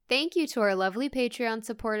thank you to our lovely Patreon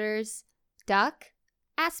supporters, Duck,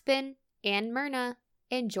 Aspen, and Myrna.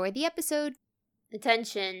 Enjoy the episode.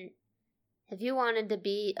 Attention. Have you wanted to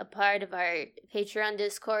be a part of our Patreon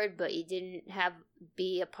Discord, but you didn't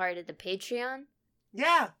be a part of the Patreon?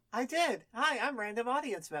 Yeah, I did. Hi, I'm Random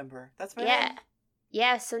Audience Member. That's my name.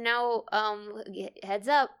 Yeah, so now, heads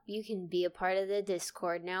up, you can be a part of the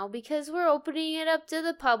Discord now because we're opening it up to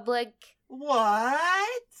the public.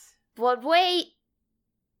 What? But wait,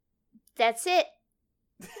 that's it.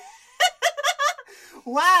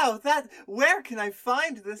 Wow, where can I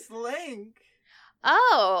find this link?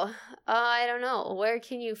 Oh, I don't know. Where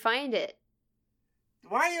can you find it?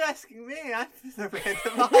 Why are you asking me? I'm the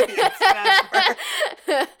Random Audience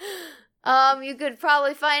Member. You could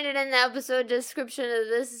probably find it in the episode description of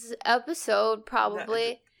this episode,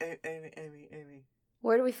 probably. No, Amy.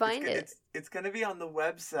 Where do we find it? It's gonna be on the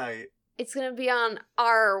website. It's gonna be on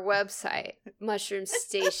our website,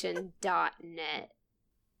 mushroomstation.net.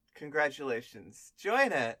 Congratulations.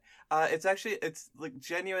 Join it. It's like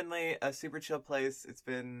genuinely a super chill place. It's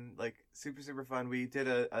been like super, super fun. We did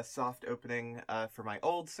a soft opening for my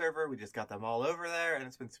old server. We just got them all over there, and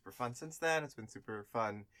it's been super fun since then. It's been super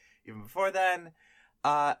fun even before then.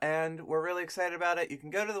 And we're really excited about it. You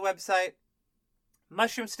can go to the website,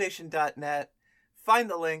 mushroomstation.net, find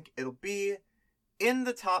the link. It'll be in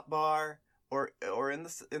the top bar or in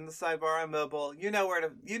the sidebar on mobile. You know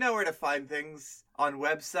where to find things on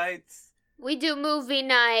websites. We do movie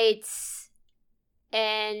nights,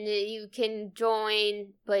 and you can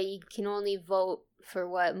join, but you can only vote for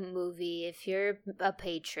what movie if you're a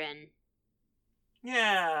patron.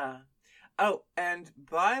 Yeah. Oh, and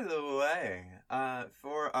by the way,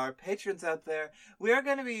 for our patrons out there, we are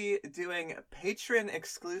going to be doing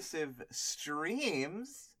patron-exclusive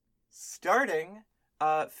streams starting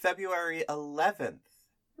February 11th.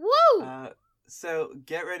 Woo! So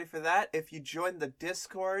get ready for that. If you join the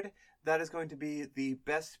Discord, that is going to be the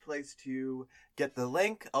best place to get the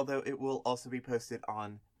link, although it will also be posted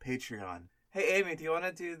on Patreon. Hey, Amy, do you want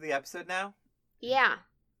to do the episode now? Yeah.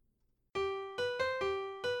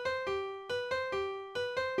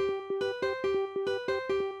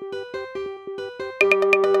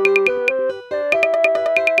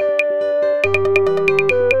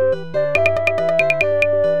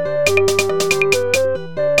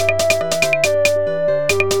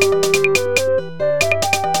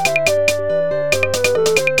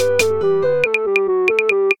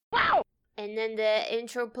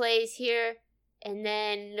 Intro plays here, and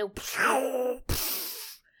then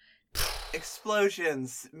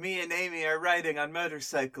explosions. Me and Amy are riding on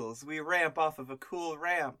motorcycles. We ramp off of a cool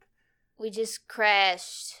ramp. We just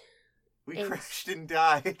crashed. We crashed and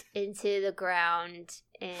died into the ground.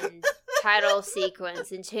 And title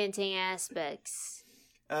sequence, enchanting aspects.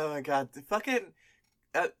 Oh my god, the fucking.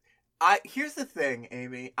 Here's the thing,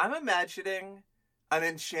 Amy. I'm imagining an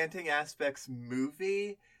Enchanting Aspects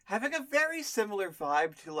movie having a very similar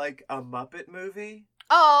vibe to, like, a Muppet movie.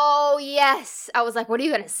 Oh, yes! I was like, what are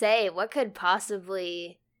you gonna say? What could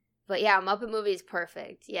possibly... But yeah, Muppet movie is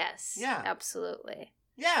perfect. Yes. Yeah. Absolutely.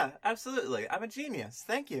 Yeah, absolutely. I'm a genius.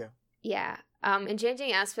 Thank you. Yeah.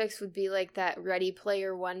 Enchanting Aspects would be like that Ready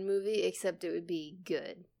Player One movie, except it would be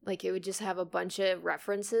good. Like, it would just have a bunch of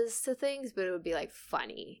references to things, but it would be, like,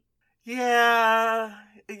 funny. Yeah,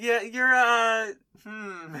 you're,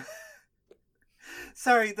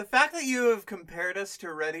 Sorry, the fact that you have compared us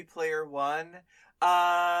to Ready Player One,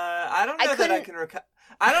 I don't know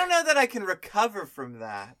that I can recover from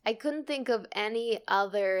that. I couldn't think of any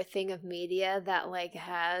other thing of media that, like,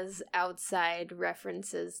 has outside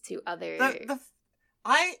references to other...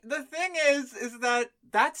 The thing is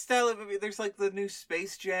that style of movie, there's, like, the new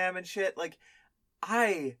Space Jam and shit, like,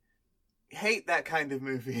 I hate that kind of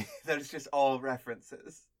movie that is just all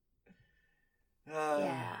references.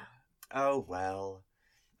 Yeah. Oh well.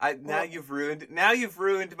 Now you've ruined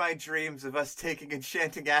my dreams of us taking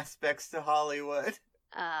Enchanting Aspects to Hollywood.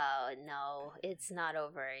 Oh no, it's not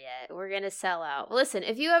over yet. We're gonna sell out. Listen,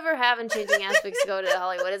 if you ever have Enchanting Aspects to go to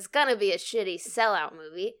Hollywood, it's gonna be a shitty sellout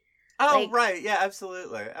movie. Oh, like, right, yeah,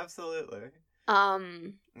 absolutely.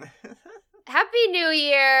 Happy New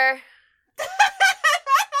Year.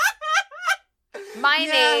 My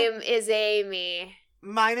name is Amy.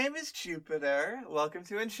 My name is Jupiter. Welcome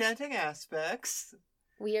to Enchanting Aspects.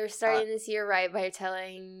 We are starting this year right by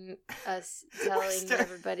telling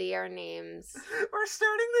everybody our names. We're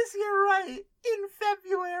starting this year right in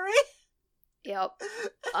February. Yep.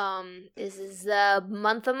 This is the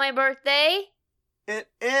month of my birthday. It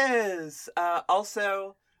is.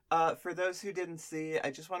 Also, for those who didn't see, I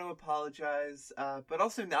just want to apologize, but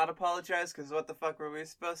also not apologize, because what the fuck were we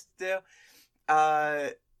supposed to do?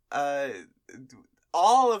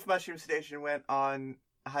 all of Mushroom Station went on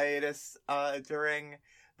hiatus during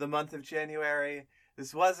the month of January.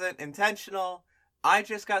 This wasn't intentional. I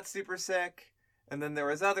just got super sick, and then there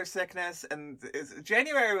was other sickness, and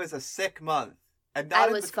January was a sick month, and not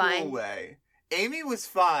in the cool way. Amy was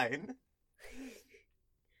fine.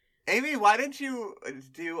 Amy, why didn't you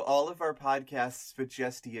do all of our podcasts but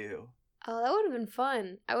just you? Oh, that would have been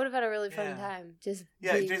fun. I would have had a really fun time just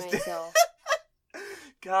being myself.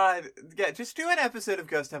 God, yeah, just do an episode of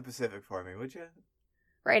Ghost Town Pacific for me, would you?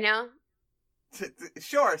 Right now?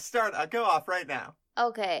 Sure, start. Go off right now.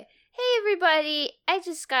 Okay. Hey, everybody. I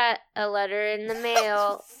just got a letter in the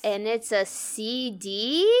mail, and it's a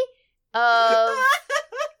CD of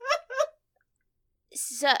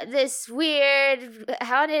this weird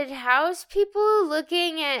haunted house people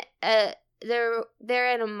looking at they're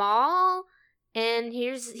in a mall, and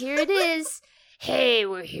here it is. Hey,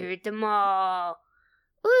 we're here at the mall.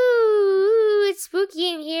 Ooh, it's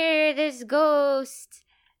spooky in here. There's a ghost.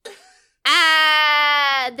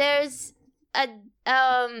 There's a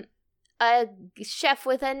chef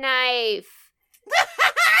with a knife.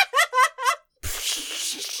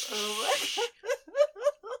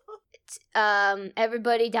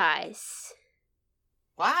 Everybody dies.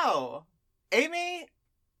 Wow. Amy,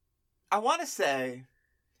 I want to say,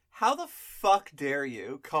 how the fuck dare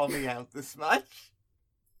you call me out this much?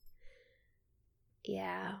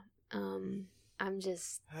 Yeah, I'm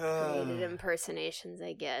just created impersonations,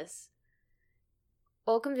 I guess.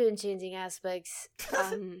 Welcome to Enchanting Aspects.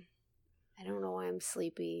 I don't know why I'm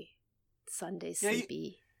sleepy. Sunday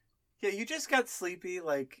sleepy. You just got sleepy.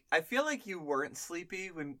 Like, I feel like you weren't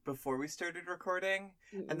sleepy before we started recording,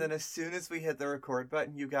 and then as soon as we hit the record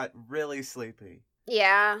button, you got really sleepy.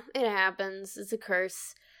 Yeah, it happens. It's a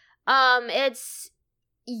curse. It's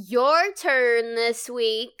your turn this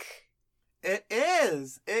week. It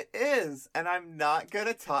is, and I'm not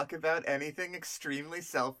gonna talk about anything extremely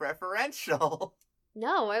self-referential.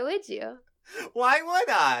 No, why would you? Why would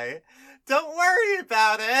I? Don't worry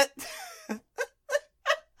about it.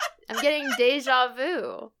 I'm getting deja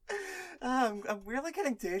vu. I'm really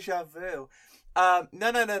getting deja vu.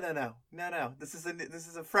 No. This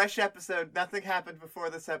is a fresh episode. Nothing happened before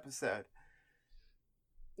this episode.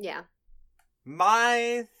 Yeah.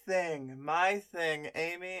 My thing,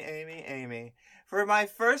 Amy. For my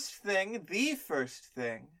first thing, the first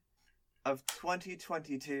thing of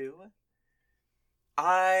 2022,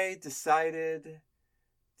 I decided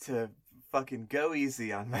to fucking go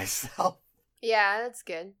easy on myself. Yeah, that's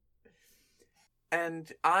good.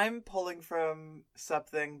 And I'm pulling from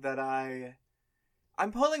something that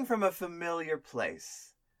I'm pulling from a familiar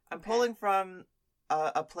place. I'm pulling from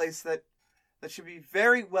a place that should be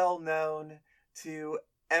very well known to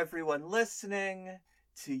everyone listening,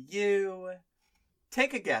 to you.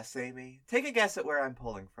 Take a guess, Amy. Take a guess at where I'm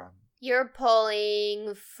pulling from. You're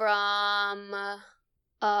pulling from,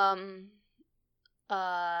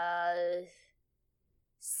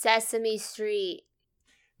 Sesame Street.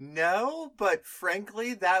 No, but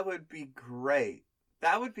frankly, that would be great.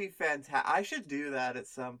 That would be fantastic. I should do that at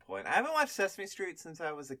some point. I haven't watched Sesame Street since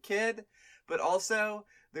I was a kid, but also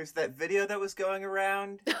there's that video that was going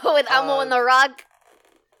around with Elmo and the Rock.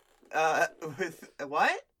 With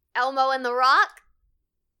what? Elmo and the Rock.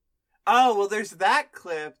 Oh well, there's that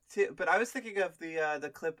clip too. But I was thinking of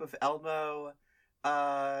the clip of Elmo,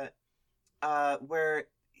 where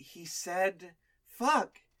he said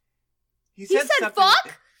 "fuck." He said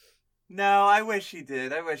 "fuck." No, I wish he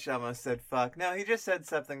did. I wish Elmo said "fuck." No, he just said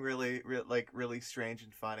something really strange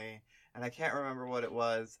and funny, and I can't remember what it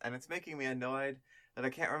was, and it's making me annoyed that I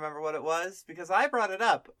can't remember what it was because I brought it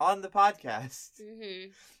up on the podcast,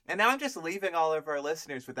 and now I'm just leaving all of our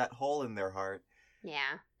listeners with that hole in their heart.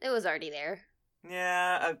 Yeah, it was already there.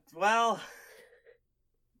 Yeah. Well.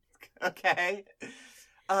 Okay.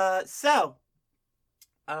 So.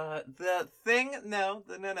 The thing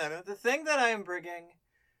that I am bringing,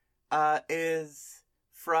 is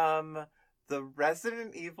from the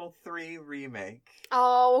Resident Evil 3 remake.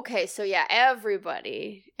 Oh, okay. So yeah,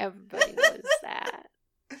 everybody knows that.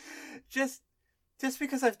 Just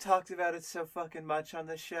because I've talked about it so fucking much on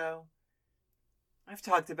this show. I've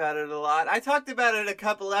talked about it a lot. I talked about it a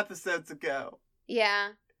couple episodes ago. Yeah.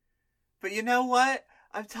 But you know what?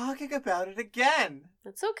 I'm talking about it again.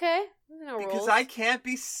 That's okay. Because I can't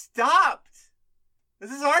be stopped.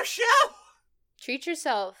 This is our show. Treat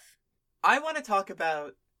yourself. I want to talk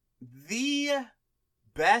about the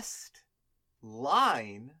best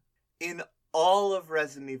line in all of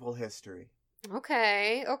Resident Evil history.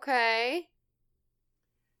 Okay.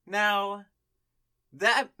 Now,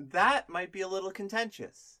 that might be a little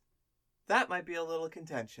contentious. that might be a little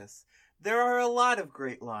contentious. There are a lot of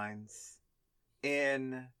great lines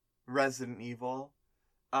in Resident Evil.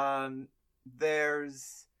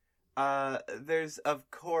 There's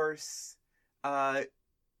of course,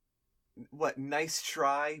 nice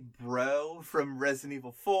try, bro, from Resident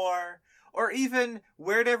Evil 4, or even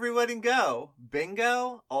where'd everyone go?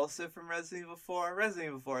 Bingo, also from Resident Evil 4. Resident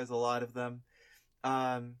Evil 4 has a lot of them.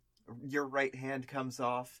 Your right hand comes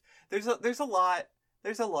off. There's a lot.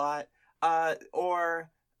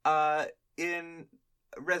 In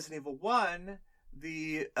Resident Evil 1,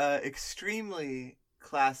 the extremely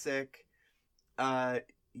classic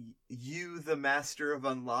you the master of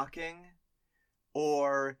unlocking,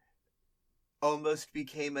 or almost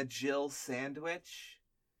became a Jill sandwich,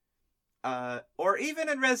 or even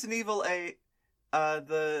in Resident Evil 8,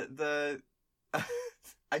 the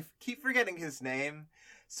I keep forgetting his name,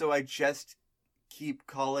 so I just keep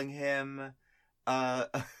calling him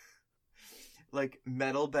like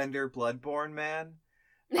Metal Bender Bloodborne Man.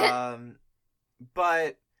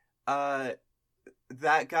 But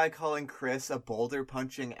that guy calling Chris a boulder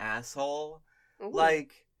punching asshole. Ooh.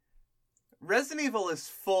 Like, Resident Evil is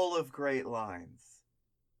full of great lines.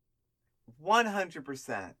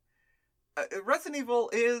 100%. Resident Evil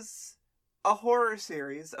is a horror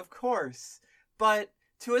series, of course, but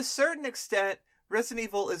to a certain extent, Resident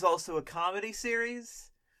Evil is also a comedy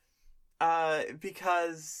series,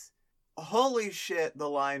 because holy shit, the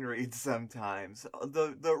line reads sometimes,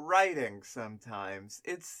 the writing sometimes,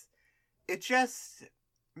 it just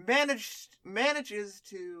manages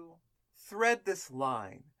to thread this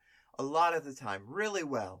line a lot of the time really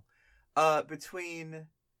well, between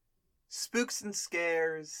spooks and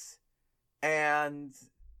scares and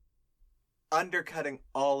undercutting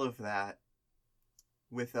all of that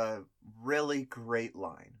with a really great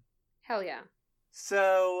line. Hell yeah.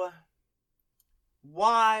 So,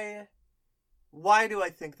 why do I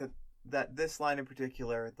think that this line in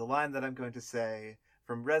particular, the line that I'm going to say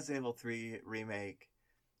from Resident Evil 3 Remake,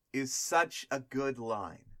 is such a good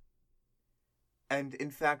line? And in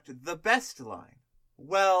fact, the best line.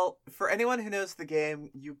 Well, for anyone who knows the game,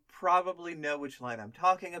 you probably know which line I'm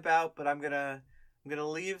talking about, but I'm gonna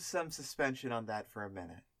leave some suspension on that for a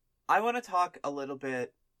minute. I want to talk a little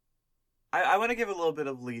bit. I want to give a little bit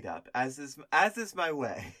of lead up, as is my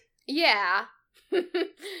way. Yeah.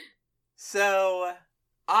 So,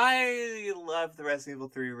 I love the Resident Evil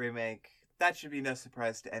 3 Remake. That should be no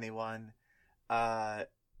surprise to anyone. Part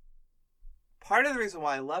of the reason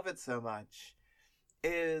why I love it so much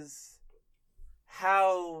is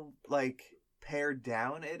how, like, pared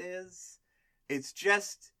down it is. It's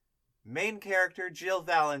just main character Jill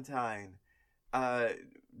Valentine,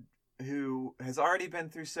 who has already been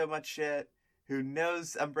through so much shit, who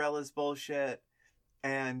knows Umbrella's bullshit,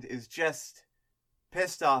 and is just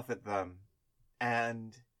pissed off at them,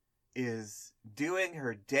 and is doing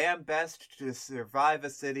her damn best to survive a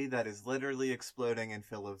city that is literally exploding and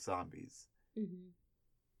full of zombies. Mm-hmm.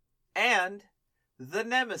 And the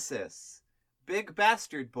Nemesis, Big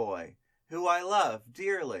Bastard Boy, who I love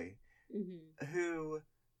dearly, mm-hmm. who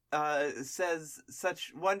says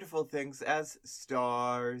such wonderful things as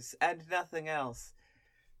stars and nothing else.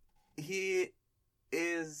 He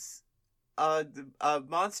is a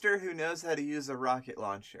monster who knows how to use a rocket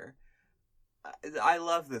launcher. I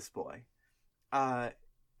love this boy.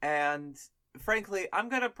 And frankly, I'm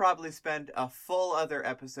going to probably spend a full other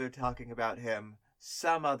episode talking about him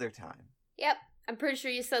some other time. Yep. I'm pretty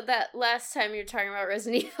sure you said that last time you were talking about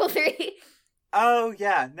Resident Evil 3. Oh,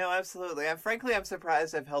 yeah. No, absolutely. I'm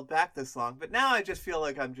surprised I've held back this long, but now I just feel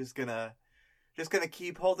like I'm just gonna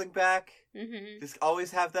keep holding back. Mm-hmm. Just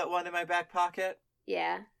always have that one in my back pocket.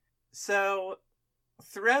 Yeah. So,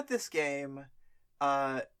 throughout this game,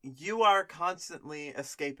 you are constantly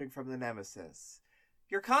escaping from the Nemesis.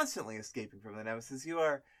 You're constantly escaping from the Nemesis. You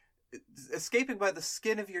are escaping by the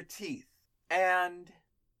skin of your teeth. And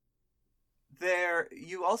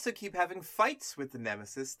you also keep having fights with the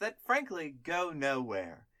Nemesis that, frankly, go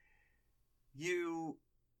nowhere. You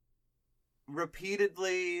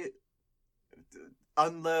repeatedly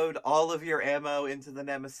unload all of your ammo into the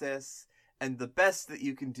Nemesis, and the best that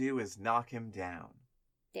you can do is knock him down.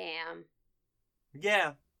 Damn.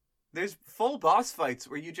 Yeah. There's full boss fights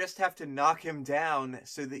where you just have to knock him down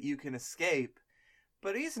so that you can escape,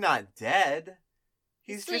 but he's not dead.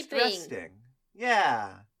 He's just resting.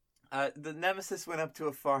 Yeah. The Nemesis went up to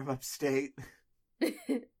a farm upstate.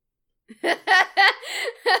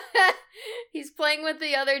 He's playing with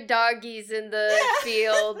the other doggies in the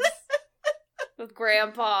fields with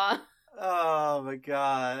Grandpa. Oh my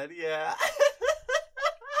god, yeah.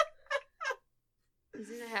 He's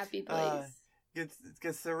in a happy place.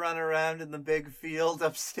 Gets to run around in the big field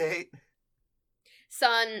upstate.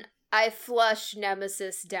 Son, I flush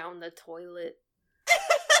Nemesis down the toilet.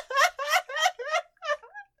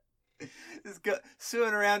 Just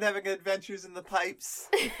swimming around having adventures in the pipes.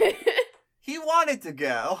 He wanted to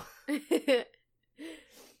go.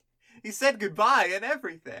 He said goodbye and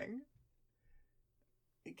everything.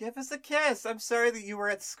 He gave us a kiss. I'm sorry that you were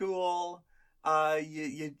at school.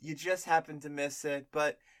 You just happened to miss it,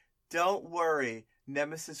 but don't worry.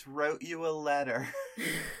 Nemesis wrote you a letter.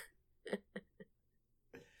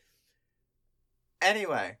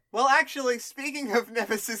 Anyway, well, actually, speaking of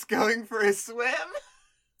Nemesis going for a swim.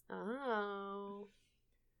 Oh.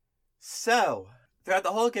 So, throughout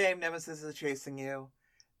the whole game, Nemesis is chasing you,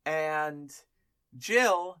 and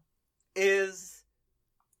Jill is,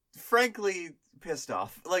 frankly, pissed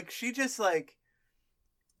off. Like, she just, like,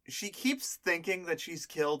 she keeps thinking that she's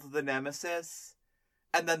killed the Nemesis,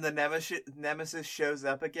 and then the Nemesis shows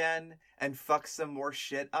up again and fucks some more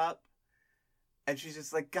shit up. And she's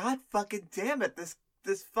just like, God fucking damn it, this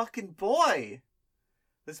fucking boy.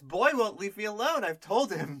 This boy won't leave me alone. I've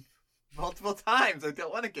told him multiple times I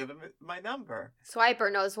don't want to give him my number.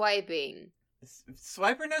 Swiper no swiping.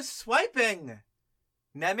 Swiper no swiping.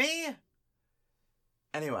 Nemi?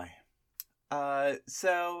 Anyway.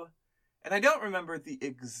 So, and I don't remember the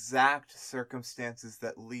exact circumstances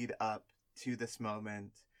that lead up to this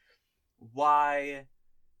moment. Why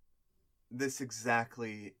this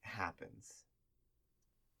exactly happens.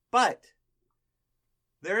 But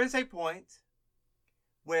there is a point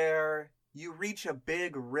where you reach a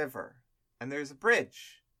big river, and there's a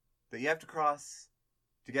bridge that you have to cross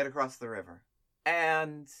to get across the river.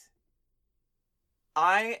 And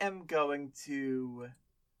I am going to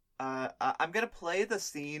I'm going to play the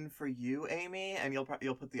scene for you, Amy, and you'll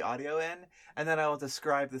put the audio in, and then I will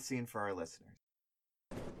describe the scene for our listeners.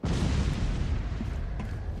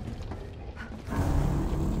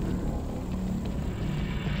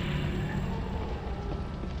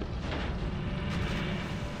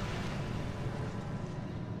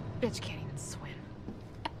 Bitch can't even swim.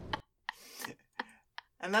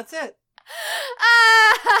 And that's it.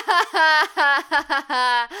 Ah!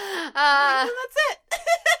 And that's it.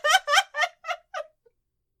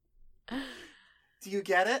 Do you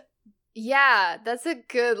get it? Yeah, that's a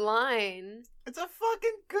good line. It's a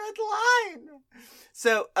fucking good line.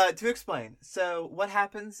 So, to explain. So, what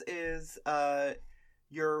happens is,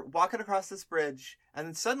 you're walking across this bridge, and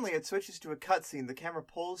then suddenly it switches to a cutscene. The camera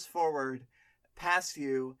pulls forward past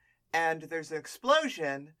you, and there's an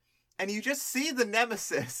explosion, and you just see the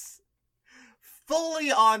Nemesis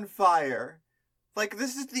fully on fire. Like,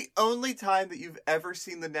 this is the only time that you've ever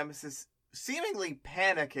seen the Nemesis seemingly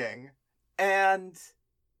panicking. And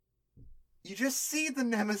you just see the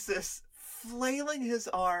Nemesis flailing his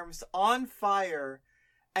arms on fire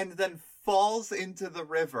and then falls into the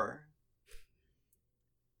river.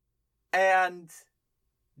 And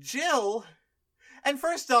Jill... And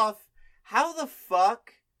first off, how the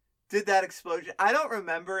fuck did that explosion... I don't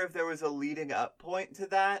remember if there was a leading up point to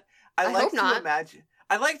that. I hope not.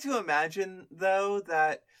 I like to imagine, though,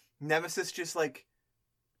 that Nemesis just, like,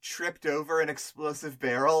 tripped over an explosive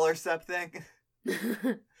barrel or something.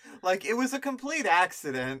 Like, it was a complete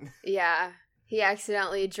accident. Yeah, he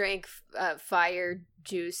accidentally drank fire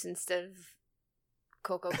juice instead of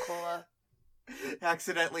Coca-Cola.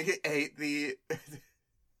 Accidentally ate the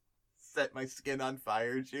set my skin on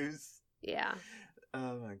fire juice. Yeah.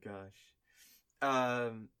 Oh my gosh.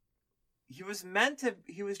 He was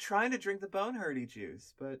trying to drink the Bone Hurdy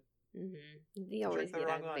juice, but They always get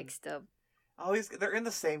it mixed up. They're in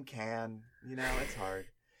the same can, you know, it's hard.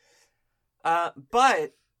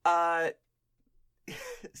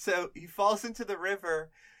 So he falls into the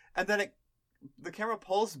river, and then the camera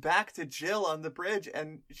pulls back to Jill on the bridge,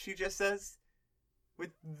 and she just says,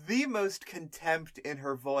 with the most contempt in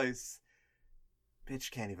her voice,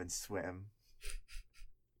 "Bitch can't even swim."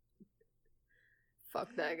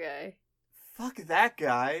 Fuck that guy. Fuck that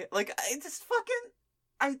guy. Like, it's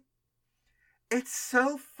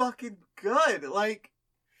so fucking good. Like,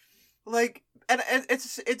 and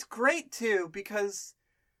it's great too, because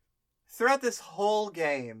throughout this whole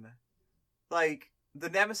game, like, the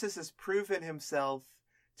Nemesis has proven himself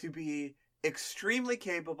to be extremely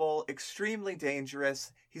capable, extremely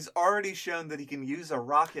dangerous. He's already shown that he can use a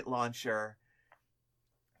rocket launcher.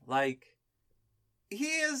 Like, he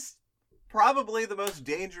is probably the most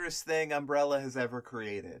dangerous thing Umbrella has ever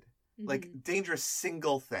created. Mm-hmm. Like, dangerous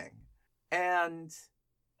single thing. And,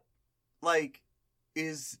 like,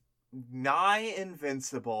 is nigh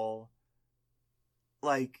invincible.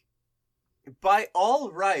 Like, by all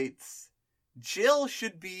rights, Jill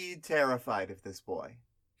should be terrified of this boy.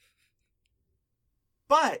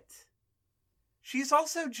 But she's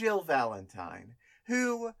also Jill Valentine,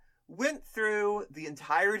 who went through the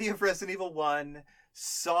entirety of Resident Evil 1,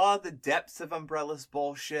 saw the depths of Umbrella's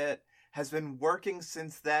bullshit, has been working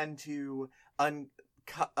since then to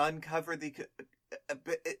uncover the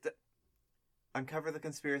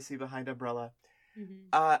conspiracy behind Umbrella.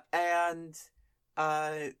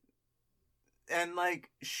 And like,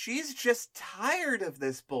 she's just tired of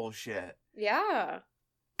this bullshit. Yeah.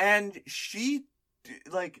 And she,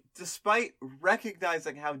 like, despite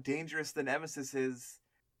recognizing how dangerous the Nemesis is,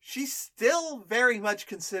 she still very much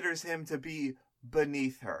considers him to be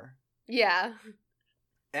beneath her. Yeah.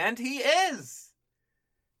 And he is!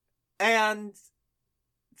 And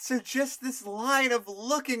so just this line of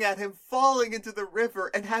looking at him falling into the river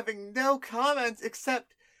and having no comments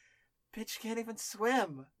except, bitch can't even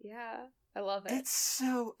swim. Yeah. I love it. It's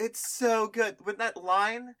so good. With that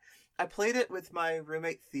line, I played it with my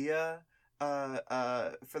roommate Thea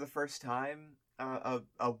for the first time a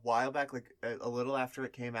while back, like a little after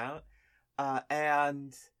it came out.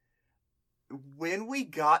 And when we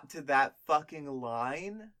got to that fucking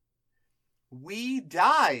line, we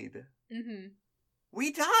died. Mm-hmm.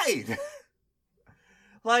 We died.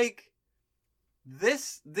 Like,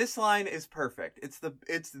 this line is perfect. It's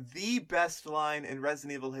the best line in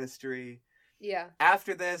Resident Evil history. Yeah.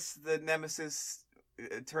 After this, the Nemesis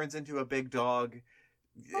turns into a big dog.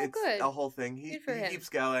 Oh, it's good. a whole thing. He him. keeps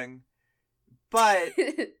going. But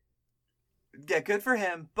yeah, good for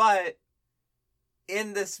him. But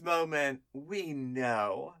in this moment, we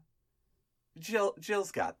know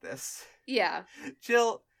Jill's got this. Yeah.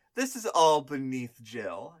 Jill, this is all beneath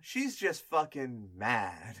Jill. She's just fucking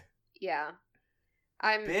mad. Yeah.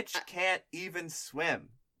 Bitch can't even swim.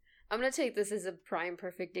 I'm gonna take this as a prime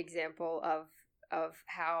perfect example of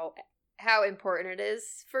how important it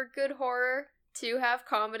is for good horror to have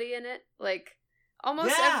comedy in it. Like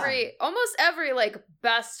almost every like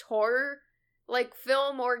best horror like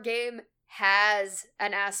film or game has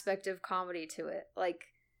an aspect of comedy to it. Like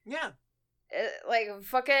like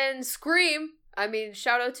fucking Scream. I mean,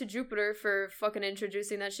 shout out to Jupiter for fucking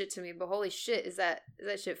introducing that shit to me. But holy shit, is that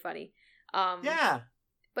shit funny? Yeah.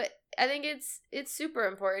 But I think it's super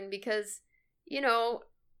important because, you know,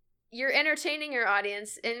 you're entertaining your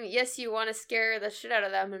audience, and yes, you want to scare the shit out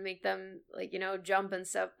of them and make them, like, you know, jump and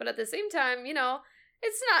stuff. But at the same time, you know,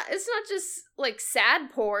 it's not just like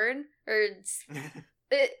sad porn or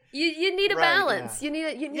you need a balance. Yeah.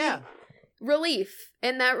 You need relief,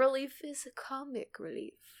 and that relief is a comic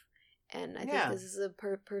relief. And I think this is a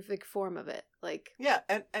perfect form of it. Like, yeah,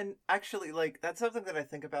 and actually, like, that's something that I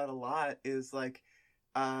think about a lot is like,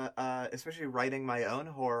 especially writing my own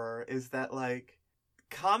horror, is that like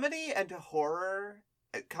comedy and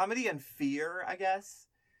fear, I guess,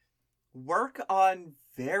 work on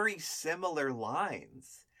very similar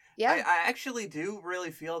lines. yeah, I actually do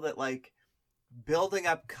really feel that like building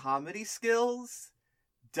up comedy skills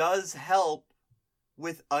does help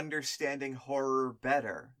with understanding horror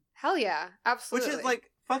better. hell yeah, absolutely. Which is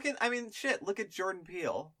like fucking, I mean, shit, look at Jordan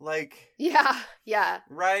Peele. Like, yeah.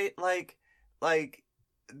 Right? Like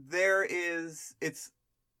it's,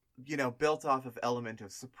 you know, built off of element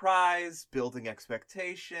of surprise, building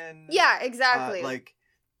expectation. Yeah, exactly. Like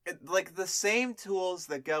the same tools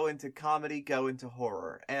that go into comedy go into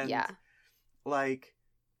horror. And like,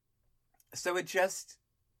 so it just,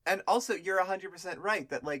 and also you're 100% right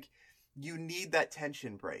that like you need that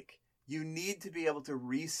tension break. You need to be able to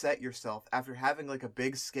reset yourself after having like a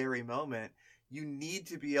big scary moment. You need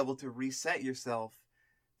to be able to reset yourself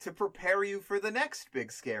to prepare you for the next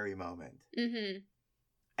big scary moment. Mm-hmm.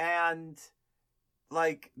 And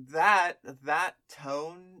like that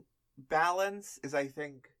tone balance is, I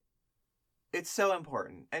think, it's so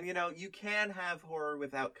important. And you know, you can have horror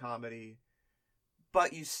without comedy,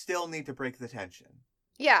 but you still need to break the tension.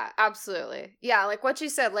 Yeah, absolutely. Yeah, like what you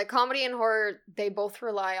said, like comedy and horror, they both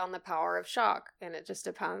rely on the power of shock, and it just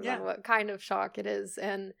depends on what kind of shock it is.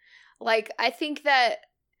 And like, I think that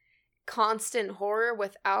constant horror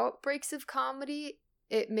without breaks of comedy,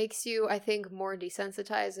 it makes you, I think, more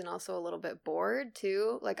desensitized and also a little bit bored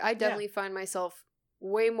too. Like, I definitely find myself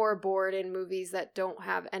way more bored in movies that don't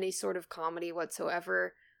have any sort of comedy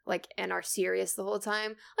whatsoever, like, and are serious the whole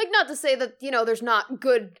time. Like, not to say that, you know, there's not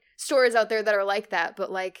good stories out there that are like that,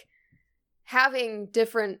 but like having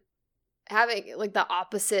like the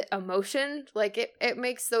opposite emotion, like it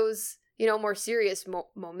makes those, you know, more serious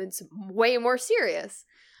moments way more serious.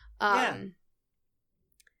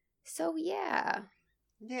 So yeah,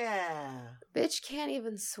 bitch can't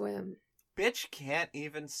even swim. Bitch can't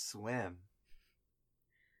even swim.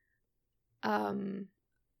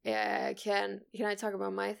 Yeah, can I talk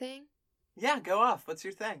about my thing? Yeah, go off. What's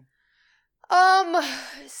your thing?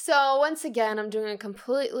 So once again, I'm doing a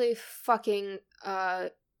completely fucking,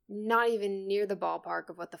 not even near the ballpark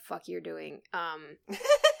of what the fuck you're doing.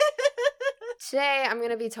 Today I'm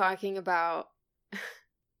gonna be talking about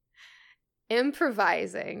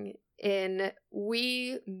improvising in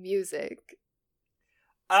Wii Music.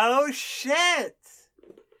 Oh, shit!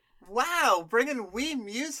 Wow, bringing Wii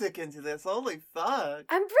Music into this. Holy fuck.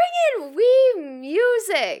 I'm bringing Wii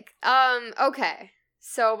Music! Okay.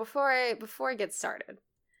 So before I get started,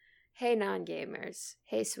 hey non-gamers,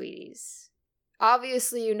 hey sweeties.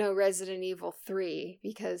 Obviously you know Resident Evil 3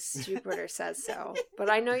 because Jupiter says so, but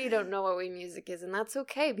I know you don't know what Wii Music is, and that's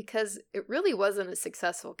okay because it really wasn't a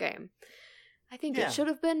successful game. I think it should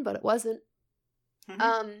have been, but it wasn't.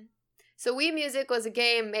 So Wii Music was a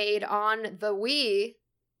game made on the Wii,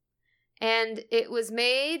 and it was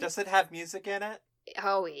made... Does it have music in it?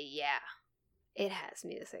 Oh, yeah. It has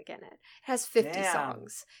music in it. It has 50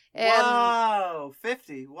 songs. Wow,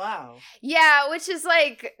 50, wow. Yeah, which is,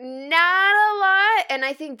 like, not a lot, and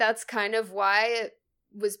I think that's kind of why it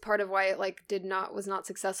was part of why it, like, was not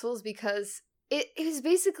successful, is because it was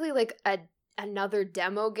basically, like, another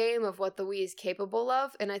demo game of what the Wii is capable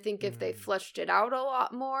of, and I think if they fleshed it out a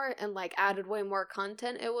lot more and, like, added way more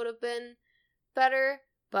content, it would have been better.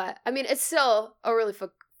 But, I mean, it's still a really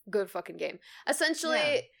good fucking game.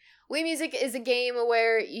 Essentially, Wii Music is a game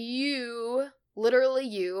where literally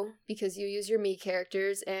you, because you use your Mii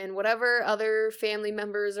characters, and whatever other family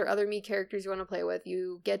members or other Mii characters you want to play with,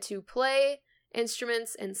 you get to play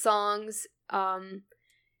instruments and songs.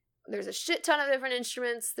 There's a shit ton of different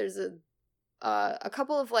instruments. There's a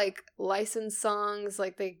couple of, like, licensed songs.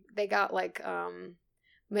 Like, they got, like,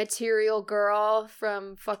 Material Girl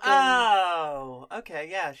from fucking... Oh, okay,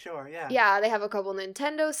 yeah, sure, yeah. Yeah, they have a couple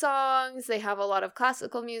Nintendo songs. They have a lot of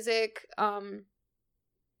classical music.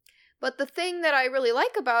 But the thing that I really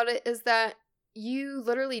like about it is that you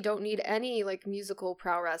literally don't need any, like, musical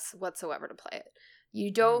prowess whatsoever to play it. You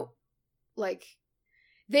don't, like...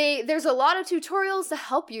 There's a lot of tutorials to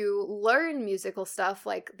help you learn musical stuff.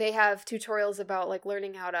 Like, they have tutorials about, like,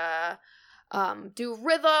 learning how to... do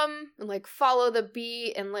rhythm and, like, follow the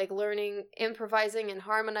beat and, like, learning improvising and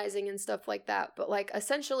harmonizing and stuff like that. But, like,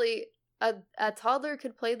 essentially a toddler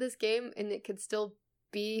could play this game and it could still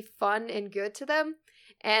be fun and good to them.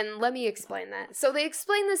 And let me explain that. So they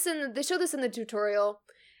show this in the tutorial,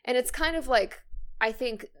 and it's kind of like, I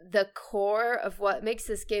think, the core of what makes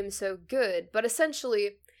this game so good. But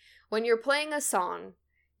essentially, when you're playing a song,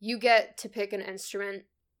 you get to pick an instrument.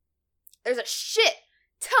 There's a shit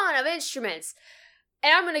ton of instruments,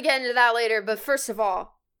 and I'm gonna get into that later, but first of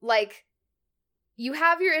all, like, you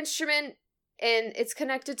have your instrument and it's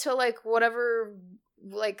connected to, like, whatever,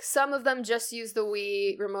 like, some of them just use the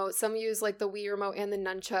Wii remote, some use, like, the Wii remote and the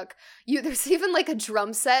nunchuck. There's even, like, a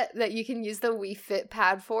drum set that you can use the Wii Fit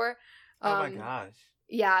pad for. Oh my gosh.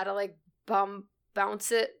 Yeah, to, like,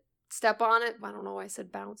 bounce it, step on it. I don't know why I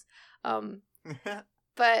said bounce.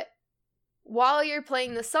 But while you're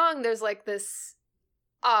playing the song, there's, like, this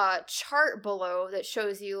chart below that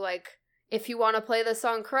shows you, like, if you want to play the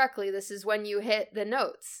song correctly, this is when you hit the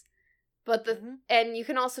notes. But and you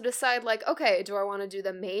can also decide, like, okay, do I want to do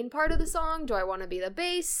the main part of the song? Do I want to be the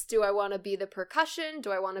bass? Do I want to be the percussion?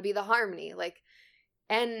 Do I want to be the harmony? Like,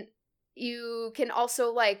 and you can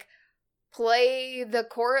also, like, play the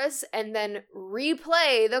chorus and then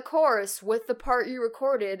replay the chorus with the part you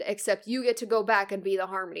recorded, except you get to go back and be the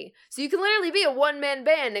harmony. So you can literally be a one-man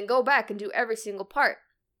band and go back and do every single part,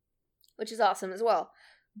 which is awesome as well.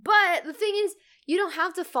 But the thing is, you don't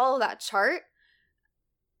have to follow that chart.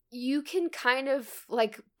 You can kind of,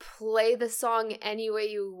 like, play the song any way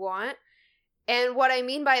you want. And what I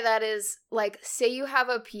mean by that is, like, say you have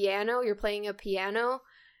a piano, you're playing a piano,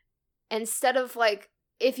 instead of, like,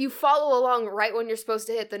 if you follow along right when you're supposed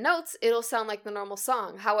to hit the notes, it'll sound like the normal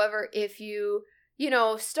song. However, if you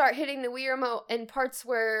start hitting the Wii remote in parts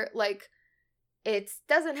where, like, it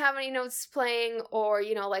doesn't have any notes playing, or,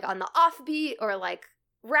 like, on the offbeat, or, like,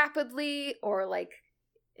 rapidly, or, like,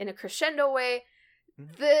 in a crescendo way,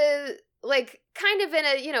 the, like, kind of in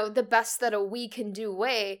a, the best that a Wii can do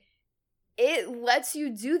way, it lets you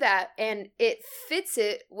do that, and it fits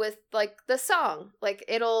it with, like, the song. Like,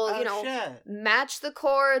 it'll, match the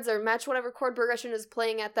chords or match whatever chord progression is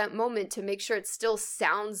playing at that moment to make sure it still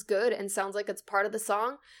sounds good and sounds like it's part of the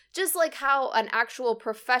song. Just like how an actual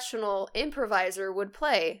professional improviser would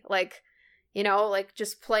play. Like, like,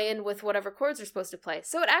 just playing with whatever chords they're supposed to play.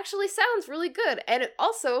 So it actually sounds really good. And it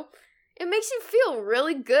also, it makes you feel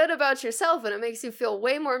really good about yourself, and it makes you feel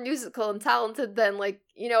way more musical and talented than, like,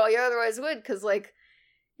 you know, you otherwise would, because, like,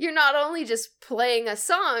 you're not only just playing a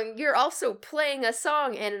song, you're also playing a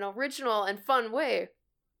song in an original and fun way.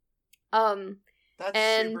 That's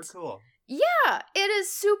super cool. Yeah, it is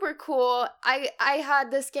super cool. I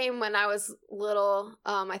had this game when I was little.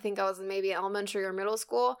 I think I was in maybe elementary or middle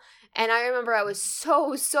school, and I remember I was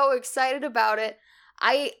so excited about it.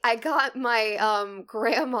 I got my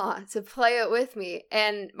grandma to play it with me,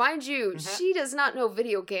 and mind you, she does not know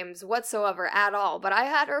video games whatsoever at all, but I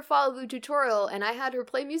had her follow the tutorial, and I had her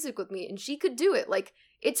play music with me, and she could do it. Like,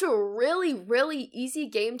 it's a really easy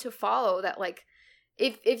game to follow that, like,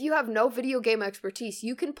 if you have no video game expertise,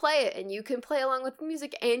 you can play it, and you can play along with the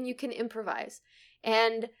music, and you can improvise.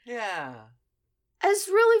 And yeah, it's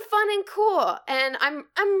really fun and cool. And I'm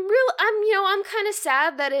kind of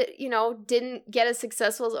sad that it, you know, didn't get as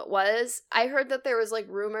successful as it was. I heard that there was, like,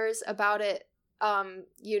 rumors about it,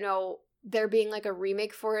 you know, there being, like, a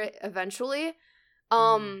remake for it eventually.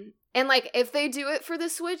 And, like, if they do it for the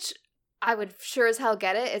Switch, I would sure as hell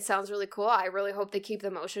get it. It sounds really cool. I really hope they keep the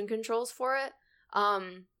motion controls for it.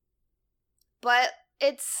 But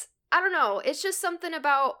it's, I don't know, it's just something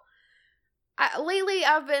about, lately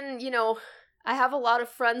I've been, you know, I have a lot of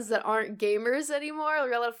friends that aren't gamers anymore, a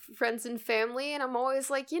lot of friends and family, and I'm always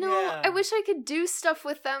like, you know, I wish I could do stuff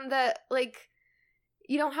with them that, like,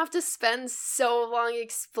 you don't have to spend so long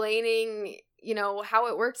explaining, you know, how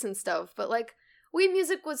it works and stuff, but, like, Wii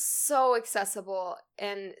Music was so accessible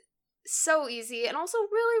and so easy, and also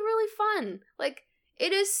really fun. Like,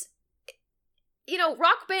 it is, you know,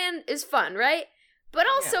 Rock Band is fun, right? But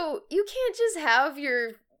also, you can't just have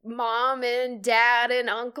your mom and dad and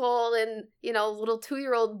uncle and, you know, little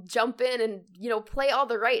 2-year-old jump in and, you know, play all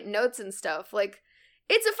the right notes and stuff. Like,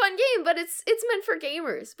 it's a fun game, but it's meant for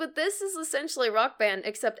gamers. But this is essentially Rock Band,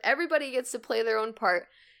 except everybody gets to play their own part.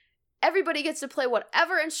 Everybody gets to play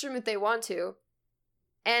whatever instrument they want to.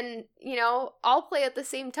 And, you know, all play at the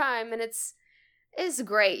same time, and it's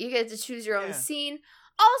great. You get to choose your own scene.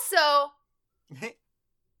 Also,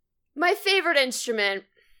 my favorite instrument,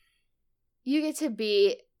 you get to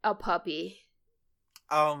be a puppy.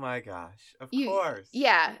 Oh my gosh, of course.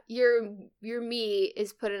 Yeah, your me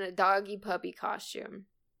is put in a doggy puppy costume.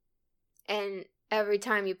 And every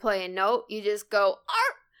time you play a note, you just go,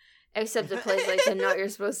 arr! Except it plays, like, the note you're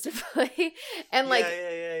supposed to play. And, like,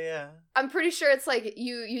 yeah. I'm pretty sure it's, like,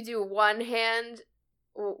 you do one hand,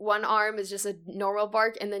 one arm is just a normal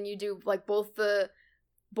bark, and then you do, like, both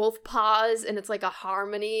paws, and it's, like, a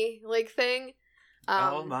harmony, like, thing.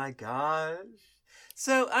 Oh my gosh.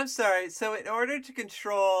 So, I'm sorry. So, in order to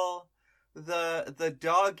control the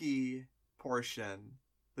doggy portion,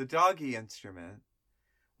 the doggy instrument,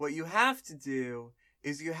 what you have to do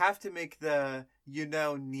is you have to make the, you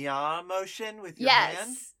know, nya motion with your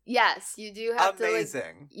hand. Yes, you do have to.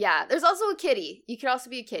 Amazing. Yeah, there's also a kitty. You can also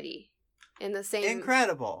be a kitty in the same.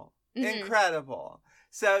 Incredible. Incredible.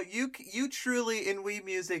 So you truly, in Wii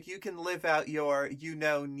Music, you can live out your, you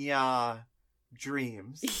know, nya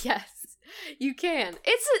dreams. Yes, you can.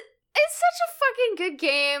 It's such a fucking good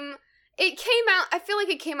game. It came out, I feel like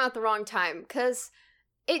it came out the wrong time, because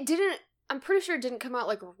it didn't, I'm pretty sure it didn't come out,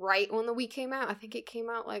 like, right when the Wii came out. I think it came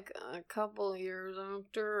out, like, a couple years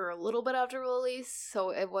after, or a little bit after release,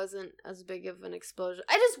 so it wasn't as big of an explosion.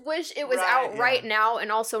 I just wish it was out right now,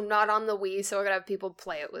 and also not on the Wii, so I could have people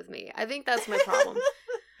play it with me. I think that's my problem.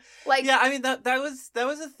 Like, yeah, I mean, that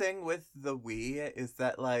was a thing with the Wii, is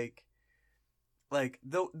that, like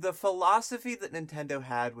the philosophy that Nintendo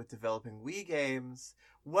had with developing Wii games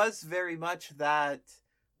was very much that,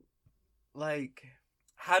 like,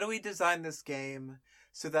 how do we design this game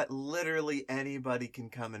so that literally anybody can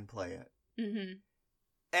come and play it? Mm-hmm.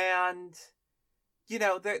 And, you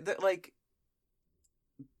know, they're like,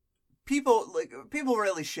 people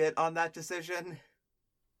really shit on that decision.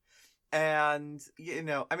 And, you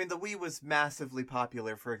know, I mean, the Wii was massively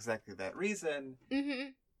popular for exactly that reason. Mm-hmm.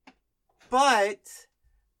 But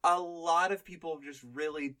a lot of people just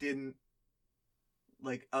really didn't,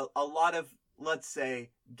 like, a lot of, let's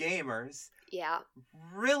say, gamers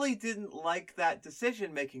really didn't like that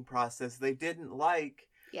decision-making process. They didn't like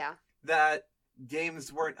that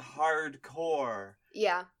games weren't hardcore.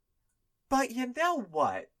 Yeah. But you know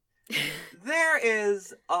what? There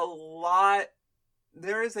is a lot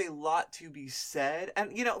to be said.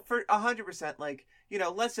 And, you know, for 100%, like, you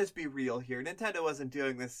know, let's just be real here. Nintendo wasn't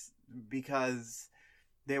doing this because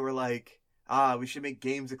they were like, we should make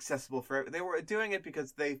games accessible for everyone. They were doing it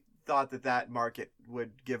because they thought that market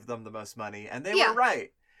would give them the most money, and they were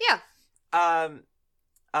right. Yeah.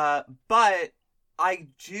 But I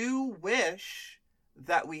do wish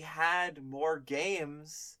that we had more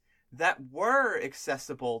games that were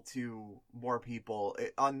accessible to more people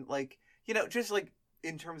on, like, you know, just like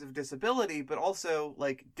in terms of disability, but also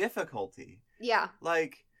like difficulty. Yeah.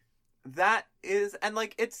 Like, that is, and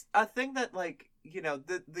like, it's a thing that, like, you know,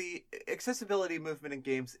 the accessibility movement in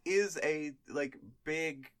games is a like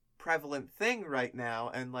big prevalent thing right now,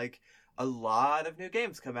 and like a lot of new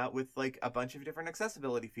games come out with like a bunch of different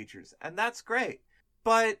accessibility features, and that's great.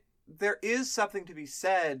 But there is something to be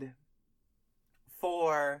said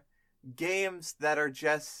for games that are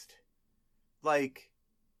just like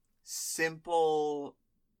simple,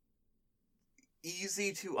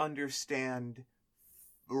 easy to understand,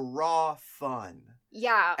 raw fun.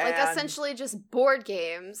 Yeah, like And- essentially just board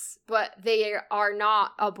games, but they are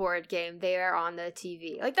not a board game. They are on the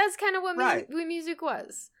TV. Like, that's kind of what Right. music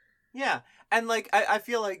was. Yeah, and like I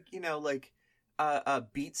feel like, you know, like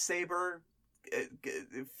Beat Saber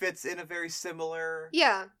it fits in a very similar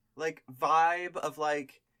Yeah. like vibe of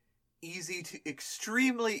like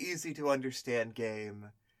extremely easy to understand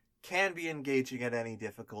game, can be engaging at any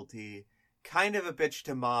difficulty, kind of a bitch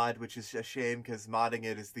to mod, which is a shame because modding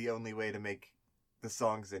it is the only way to make the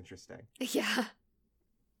songs interesting. Yeah.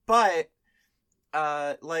 But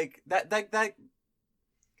like that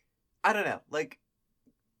I don't know, like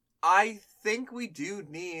I think we do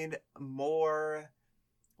need more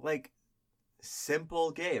like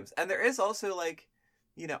simple games. And there is also like,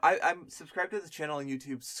 you know, I'm subscribed to the channel on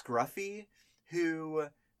YouTube, Scruffy, who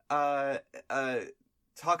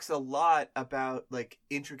talks a lot about like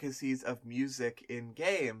intricacies of music in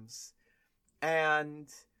games.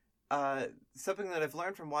 And something that I've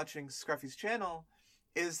learned from watching Scruffy's channel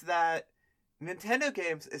is that Nintendo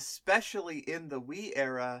games, especially in the Wii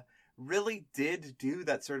era, really did do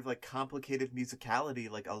that sort of like complicated musicality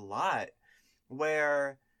like a lot,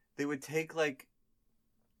 where they would take like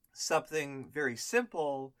something very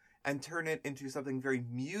simple and turn it into something very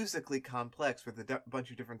musically complex with a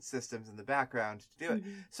bunch of different systems in the background to do it.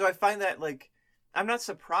 Mhm. So I find that like I'm not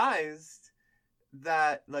surprised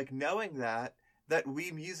that like knowing that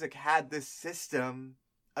Wii Music had this system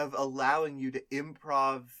of allowing you to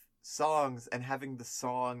improv songs and having the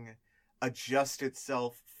song adjust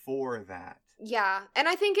itself for that. Yeah, and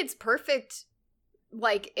I think it's perfect.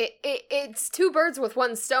 Like it's two birds with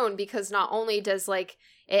one stone, because not only does like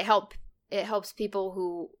it helps people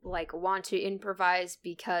who like want to improvise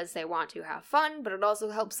because they want to have fun, but it also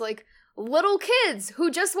helps like little kids who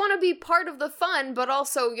just want to be part of the fun, but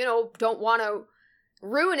also, you know, don't want to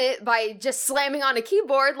ruin it by just slamming on a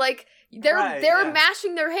keyboard. Like they're yeah.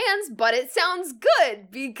 mashing their hands, but it sounds good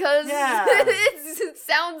because Yeah. it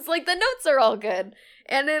sounds like the notes are all good,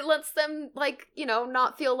 and it lets them like, you know,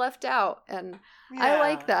 not feel left out, and I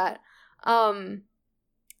like that. I'm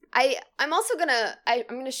also I'm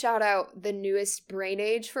gonna shout out the newest Brain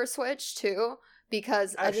Age for Switch too,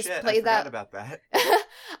 because I just played I forgot about that.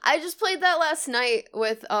 I just played that last night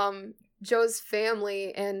with Joe's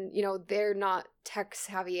family, and you know, they're not tech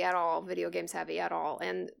savvy at all, video game savvy at all,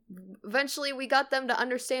 and eventually we got them to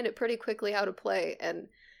understand it pretty quickly how to play, and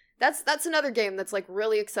that's another game that's like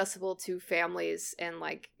really accessible to families and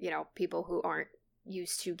like, you know, people who aren't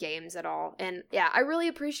used to games at all. And yeah, I really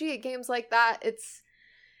appreciate games like that. It's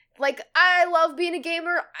like, I love being a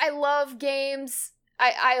gamer. I love games.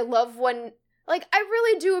 I love when, like, I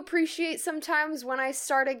really do appreciate sometimes when I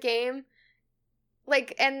start a game,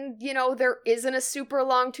 like, and, you know, there isn't a super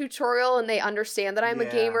long tutorial and they understand that I'm a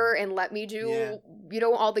gamer and let me do, you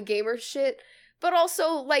know, all the gamer shit. But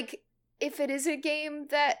also, like, if it is a game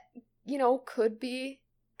that, you know, could be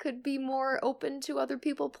more open to other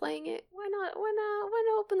people playing it, why not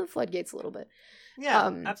open the floodgates a little bit?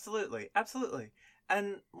 Yeah, absolutely.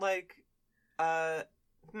 And like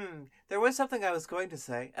there was something I was going to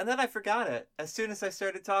say, and then I forgot it as soon as I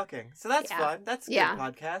started talking. So that's fun. That's a good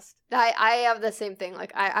podcast. I have the same thing.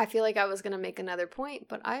 Like, I feel like I was going to make another point,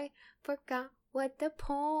 but I forgot what the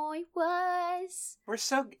point was.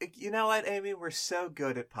 You know what, Amy? We're so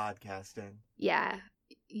good at podcasting. Yeah.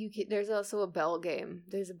 There's also a bell game.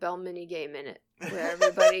 There's a bell mini game in it where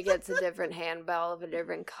everybody gets a different handbell of a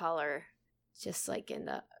different color, just like in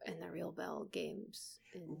the real bell games.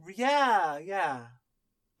 Yeah.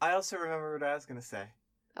 I also remember what I was gonna say.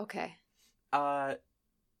 Okay.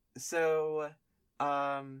 So,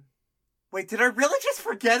 wait, did I really just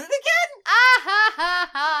forget it again? Ah ha ha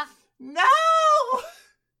ha! No!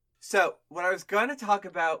 So, what I was going to talk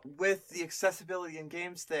about with the accessibility in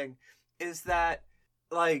games thing is that,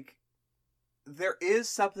 like, there is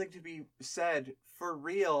something to be said for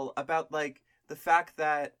real about, like, the fact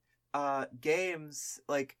that games,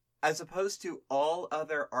 like, as opposed to all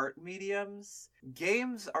other art mediums,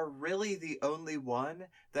 games are really the only one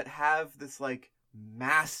that have this, like,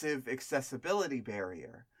 massive accessibility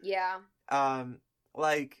barrier. Yeah.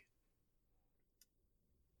 Like,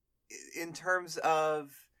 in terms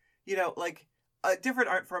of, you know, like, different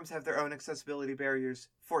art forms have their own accessibility barriers,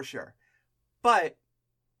 for sure. But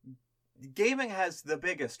gaming has the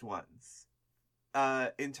biggest ones,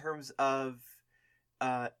 in terms of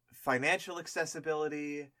financial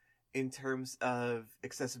accessibility, in terms of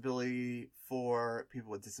accessibility for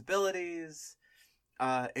people with disabilities,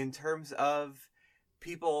 in terms of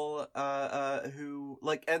people who,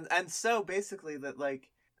 like, and so basically that, like,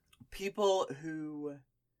 people who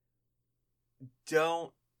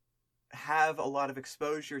don't have a lot of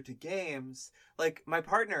exposure to games, like, my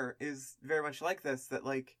partner is very much like this, that,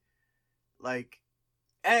 like,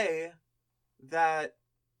 that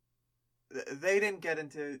they didn't get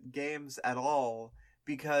into games at all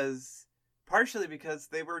partially because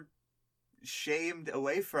they were shamed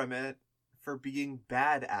away from it for being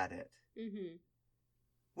bad at it. Mm-hmm.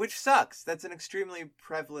 Which sucks. That's an extremely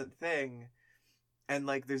prevalent thing. And,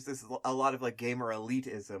 like, there's a lot of, like, gamer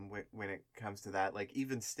elitism when it comes to that, like,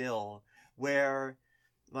 even still, where,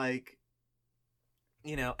 like,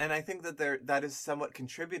 you know, and I think that is somewhat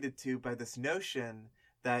contributed to by this notion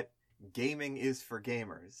that gaming is for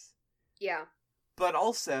gamers. Yeah. But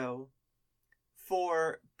also,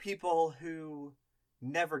 for people who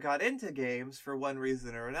never got into games for one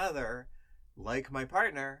reason or another, like my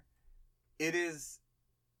partner, it is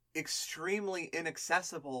extremely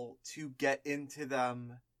inaccessible to get into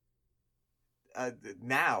them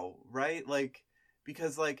now, right? Like,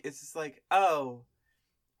 because, like, it's just like, oh,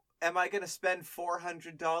 am I gonna spend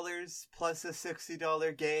 $400 plus a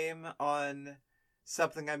 $60 game on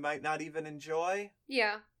something I might not even enjoy?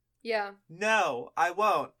 Yeah. Yeah. No, I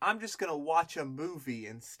won't. I'm just gonna watch a movie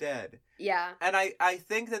instead. Yeah. And I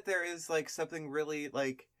think that there is, like, something really,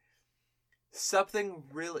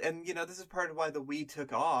 and, you know, this is part of why the Wii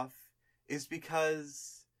took off, is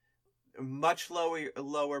because much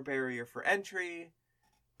lower barrier for entry,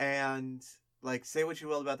 and, like, say what you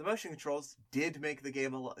will about the motion controls, did make the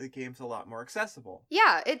games a lot more accessible.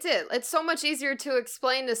 Yeah, it did. It's so much easier to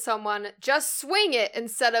explain to someone, just swing it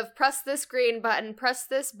instead of press this green button, press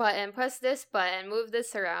this button, move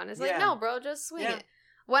this around. It's like, no, bro, just swing it.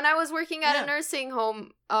 When I was working at a nursing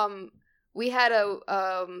home, we had a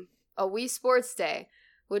Wii Sports Day,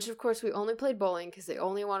 which, of course, we only played bowling because they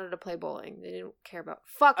only wanted to play bowling. They didn't care about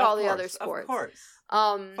all the other sports. Of course.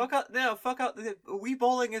 Fuck out. Wii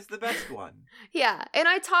bowling is the best one. Yeah, and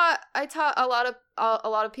I taught a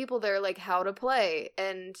lot of people there, like, how to play,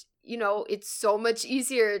 and, you know, it's so much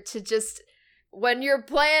easier to just, when you're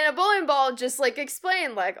playing a bowling ball, just, like,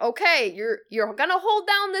 explain, like, okay, you're gonna hold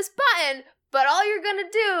down this button, but all you're gonna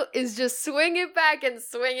do is just swing it back and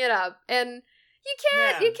swing it up, and you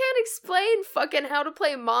can't explain fucking how to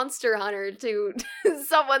play Monster Hunter to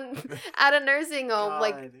someone at a nursing home. God.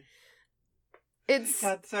 Like, it's...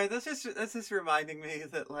 God, sorry, that's just reminding me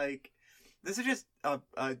that, like, this is just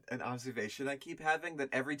an observation I keep having, that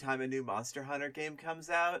every time a new Monster Hunter game comes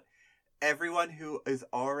out, everyone who is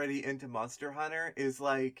already into Monster Hunter is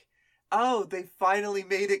like, oh, they finally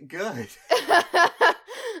made it good.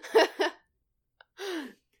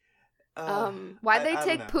 Why'd they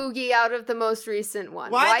take Poogie out of the most recent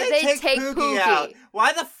one? Why'd they take Poogie out?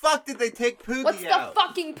 Why the fuck did they take Poogie out? What's the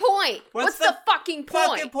fucking point? What's the fucking point?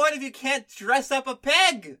 Fucking point if you can't dress up a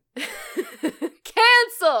pig?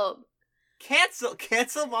 Cancelled!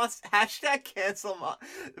 Cancel Monster... Hashtag cancel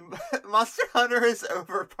Monster Hunter is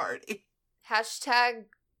over party. Hashtag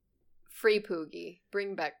free Poogie.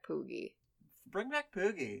 Bring back Poogie. Bring back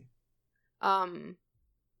Poogie. I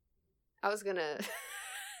was gonna...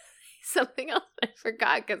 something else I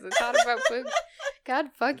forgot because I thought about Poogie. God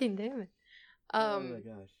fucking damn it. Oh my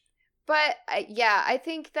gosh. But I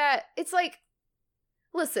think that it's like,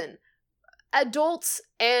 listen, adults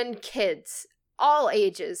and kids, all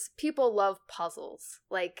ages, people love puzzles.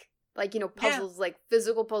 Like, you know, puzzles, like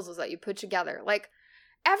physical puzzles that you put together. Like,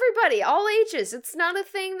 everybody, all ages. It's not a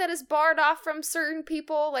thing that is barred off from certain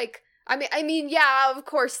people. Like, I mean, yeah, of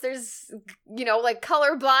course, there's, you know, like,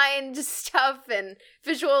 colorblind stuff and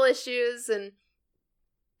visual issues,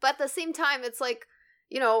 but at the same time, it's like,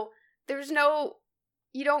 you know,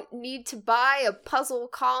 you don't need to buy a puzzle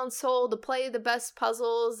console to play the best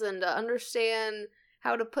puzzles and to understand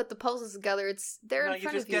how to put the puzzles together. It's there in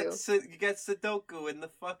front of you. You get Sudoku in the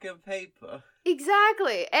fucking paper.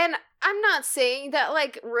 Exactly. And I'm not saying that,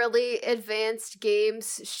 like, really advanced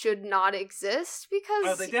games should not exist, because...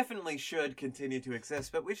 Oh, they definitely should continue to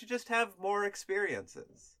exist, but we should just have more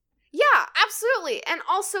experiences. Yeah, absolutely. And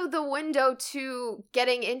also the window to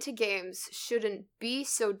getting into games shouldn't be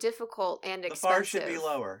so difficult and expensive. The bar should be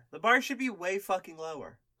lower. The bar should be way fucking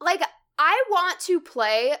lower. Like, I want to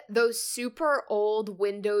play those super old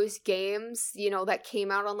Windows games, you know, that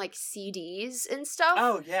came out on like CDs and stuff.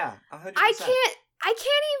 Oh yeah, 100%. I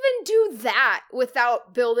can't even do that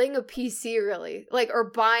without building a PC, really. Like,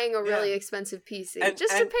 or buying a really expensive PC.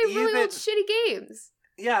 Just to pay really old shitty games.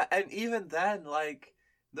 Yeah, and even then, like,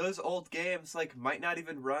 those old games, like, might not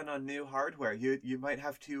even run on new hardware. You might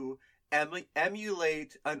have to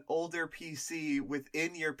emulate an older PC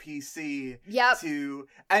within your PC. Yep.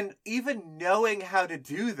 And even knowing how to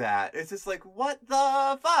do that, it's just like, what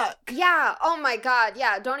the fuck? Yeah, oh my god,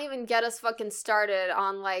 yeah. Don't even get us fucking started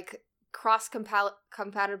on, like,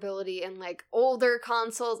 compatibility and like older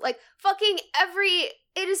consoles, like fucking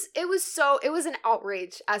it was an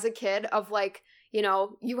outrage as a kid of like, you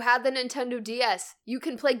know, you had the Nintendo DS, you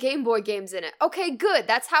can play Game Boy games in it. Okay, good,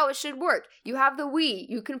 that's how it should work. You have the Wii,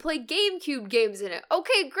 you can play GameCube games in it.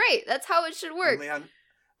 Okay, great, that's how it should work.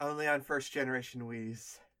 Only on first generation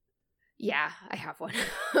Wiis. Yeah, I have one.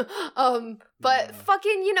 But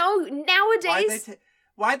fucking, you know, nowadays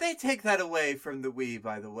why'd they take that away from the Wii,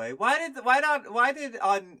 by the way? Why did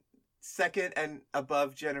on second and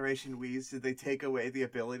above generation Wiis did they take away the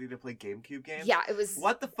ability to play GameCube games? Yeah, it was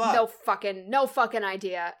what the fuck? No fucking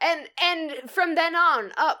idea. And from then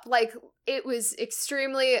on up, like, it was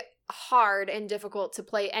extremely hard and difficult to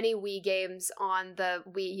play any Wii games on the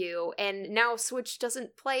Wii U, and now Switch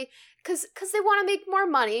doesn't play because they want to make more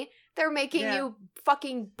money. They're making you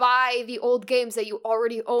fucking buy the old games that you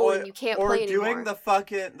already own and you can't play anymore. Or doing the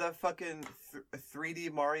fucking 3D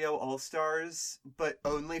Mario All-Stars, but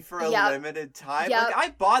only for a limited time. Yep. Like,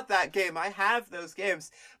 I bought that game. I have those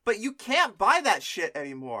games. But you can't buy that shit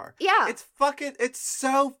anymore. Yeah. It's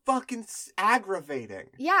so fucking aggravating.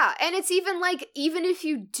 Yeah, and it's even like, even if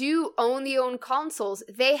you do own the own consoles,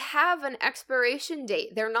 they have an expiration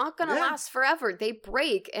date. They're not gonna last forever. They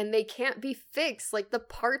break and they can't be fixed. Like, the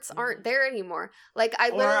parts aren't there anymore. Like, I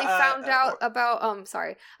literally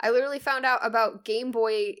found out about Game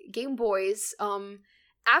Boys,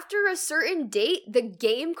 after a certain date, the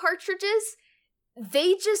game cartridges,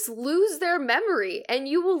 they just lose their memory and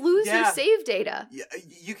you will lose your save data. Yeah,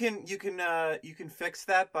 you can fix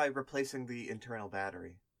that by replacing the internal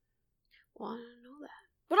battery. Well, I don't know that.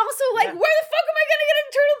 But also, like, where the fuck am I gonna get an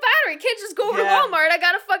internal battery? Can't just go over to Walmart. I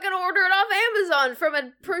gotta fucking order it off Amazon from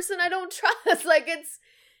a person I don't trust. Like, it's...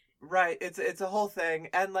 Right, it's a whole thing.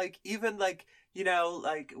 And, like, even, like, you know,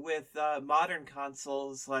 like, with modern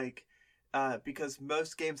consoles, like, because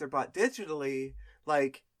most games are bought digitally,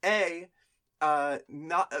 like,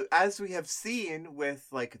 not as we have seen with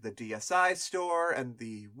like the DSi store and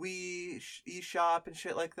the Wii eShop and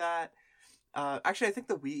shit like that. Actually, I think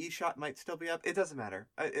the Wii eShop might still be up. It doesn't matter.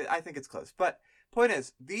 I think it's closed. But point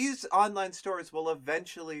is, these online stores will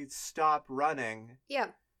eventually stop running. Yeah.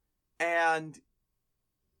 And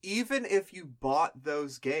even if you bought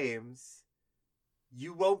those games,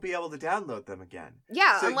 you won't be able to download them again.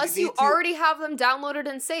 Yeah, so unless you already have them downloaded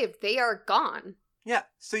and saved. They are gone. Yeah,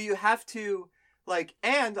 so you have to, like,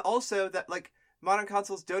 and also that, like, modern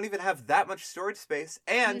consoles don't even have that much storage space,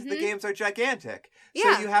 and the games are gigantic.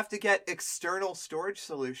 Yeah. So you have to get external storage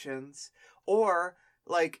solutions, or,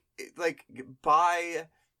 like buy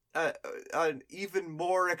an even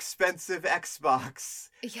more expensive Xbox.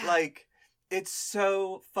 Yeah. Like, it's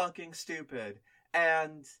so fucking stupid.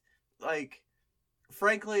 And, like,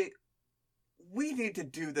 frankly... we need to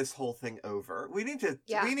do this whole thing over. We need to,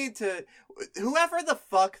 whoever the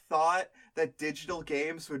fuck thought that digital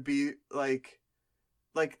games would be like,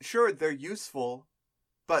 sure, they're useful,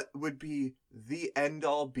 but would be the end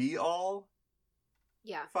all be all.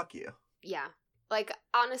 Yeah. Fuck you. Yeah. Like,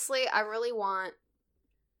 honestly, I want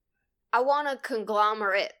a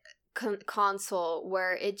conglomerate console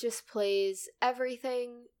where it just plays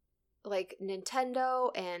everything. Like, Nintendo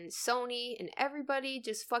and Sony and everybody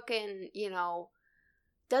just fucking, you know,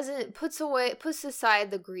 puts aside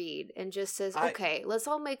the greed and just says, okay, let's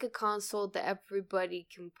all make a console that everybody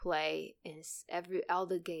can play and all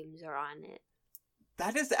the games are on it.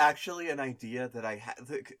 That is actually an idea that I had.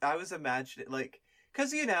 I was imagining, like,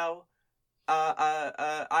 because, you know,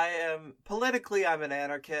 I'm an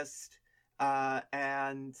anarchist,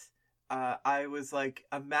 and I was, like,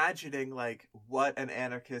 imagining, like, what an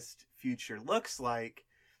anarchist future looks like,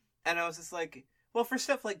 and I was just like, well, for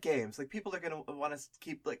stuff like games, like, people are gonna want to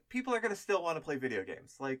people are gonna still want to play video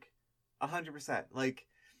games, like, 100%. Like,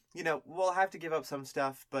 you know, we'll have to give up some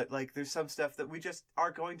stuff, but, like, there's some stuff that we just are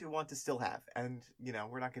going to want to still have, and, you know,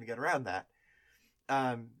 we're not gonna get around that.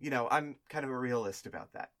 I'm kind of a realist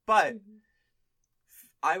about that. But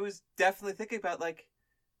I was definitely thinking about, like,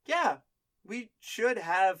 yeah, we should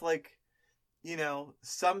have, like,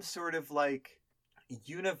 some sort of, like,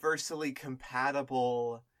 universally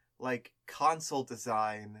compatible, like, console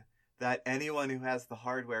design that anyone who has the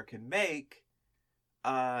hardware can make.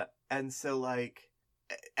 And so, like,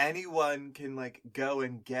 anyone can, like, go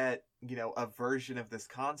and get, a version of this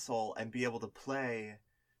console and be able to play,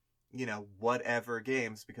 whatever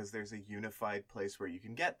games, because there's a unified place where you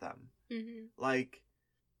can get them. Mm-hmm. Like,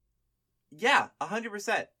 yeah,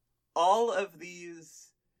 100%. All of these,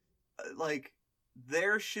 like,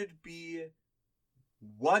 there should be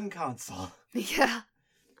one console. Yeah.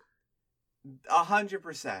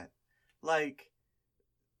 100%. Like,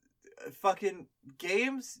 fucking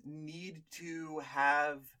games need to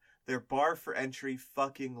have their bar for entry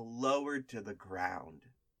fucking lowered to the ground.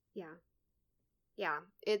 Yeah. Yeah.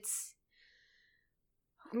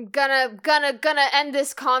 I'm gonna end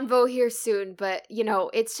this convo here soon, but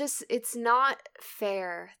it's not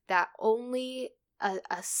fair that only a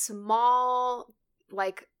small,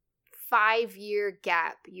 like, 5-year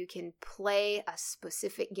gap you can play a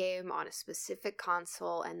specific game on a specific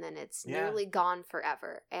console, and then it's nearly gone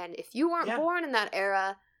forever. And if you weren't born in that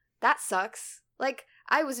era, that sucks. Like,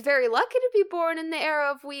 I was very lucky to be born in the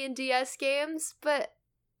era of Wii and DS games, but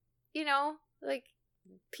like,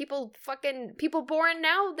 people born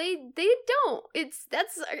now, they don't.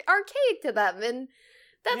 That's archaic to them, and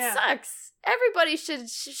that sucks. Everybody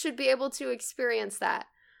should be able to experience that.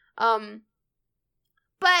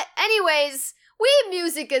 But anyways, Wii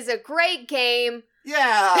Music is a great game.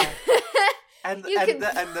 Yeah. And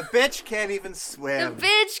the bitch can't even swim. The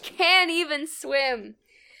bitch can't even swim.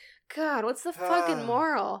 God, what's the fucking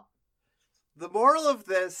moral? The moral of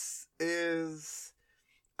this is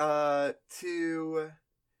the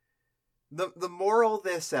moral of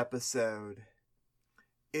this episode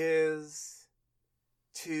is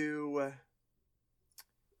to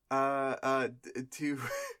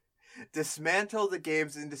dismantle the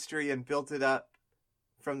games industry and build it up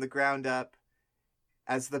from the ground up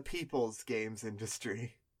as the people's games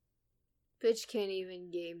industry. Bitch can't even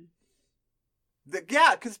game.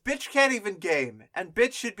 Yeah, because bitch can't even game, and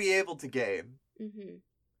bitch should be able to game. Mm-hmm.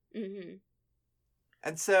 Mm-hmm.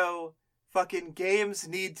 And so, fucking games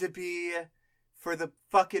need to be for the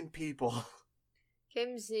fucking people.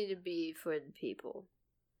 Games need to be for the people.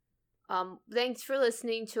 Thanks for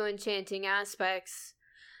listening to Enchanting Aspects.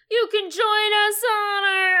 You can join us on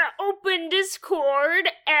our open Discord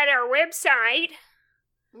at our website,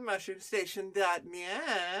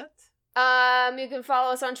 mushroomstation.net. You can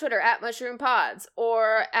follow us on Twitter at MushroomPods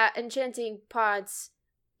or at Enchanting Pods.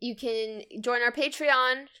 You can join our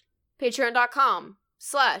Patreon,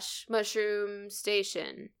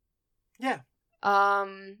 patreon.com/MushroomStation. Yeah.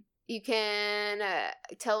 You can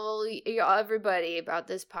tell everybody about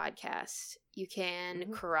this podcast. You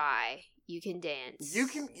can cry. You can dance. You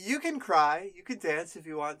can cry. You can dance if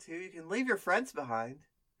you want to. You can leave your friends behind.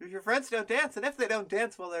 If your friends don't dance, and if they don't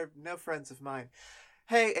dance, well, they're no friends of mine.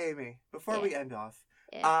 Hey, Amy, before we end off,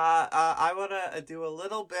 I want to do a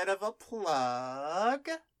little bit of a plug.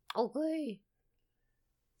 Okay.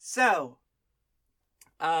 So,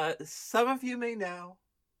 some of you may know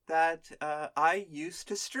that I used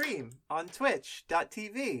to stream on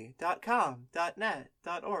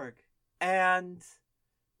twitch.tv.com.net.org. And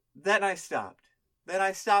then I stopped. Then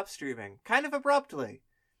I stopped streaming, kind of abruptly.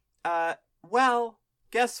 Well,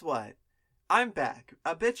 guess what? I'm back.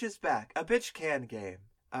 A bitch is back. A bitch can game.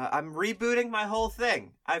 I'm rebooting my whole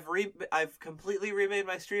thing. I've completely remade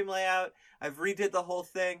my stream layout. I've redid the whole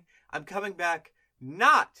thing. I'm coming back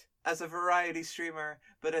not as a variety streamer,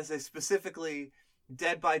 but as a specifically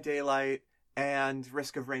Dead by Daylight and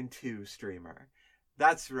Risk of Rain 2 streamer.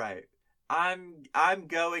 That's right. I'm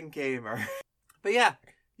going gamer. But yeah,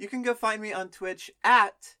 you can go find me on Twitch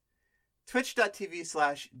at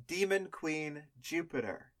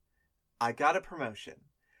twitch.tv/DemonQueenJupiter. I got a promotion.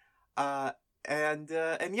 And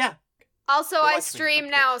yeah. Also, I stream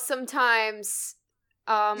now sometimes.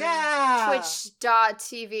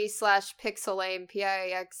 Twitch.tv/Pixelame,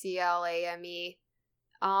 PIXELAME.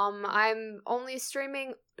 I'm only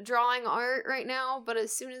streaming drawing art right now, but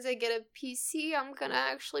as soon as I get a PC, I'm gonna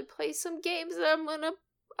actually play some games that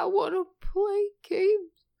I wanna play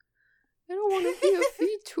games. I don't wanna be a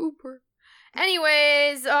VTuber.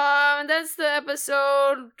 Anyways, that's the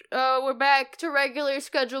episode. We're back to regular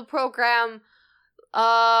scheduled program.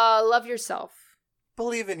 Love yourself.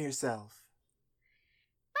 Believe in yourself.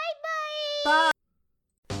 Bye.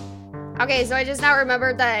 Okay, so I just now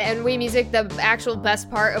remembered that in Wii Music, the actual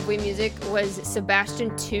best part of Wii Music was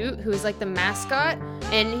Sebastian Toot, who's like the mascot,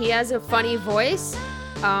 and he has a funny voice.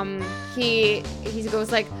 He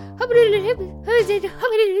goes like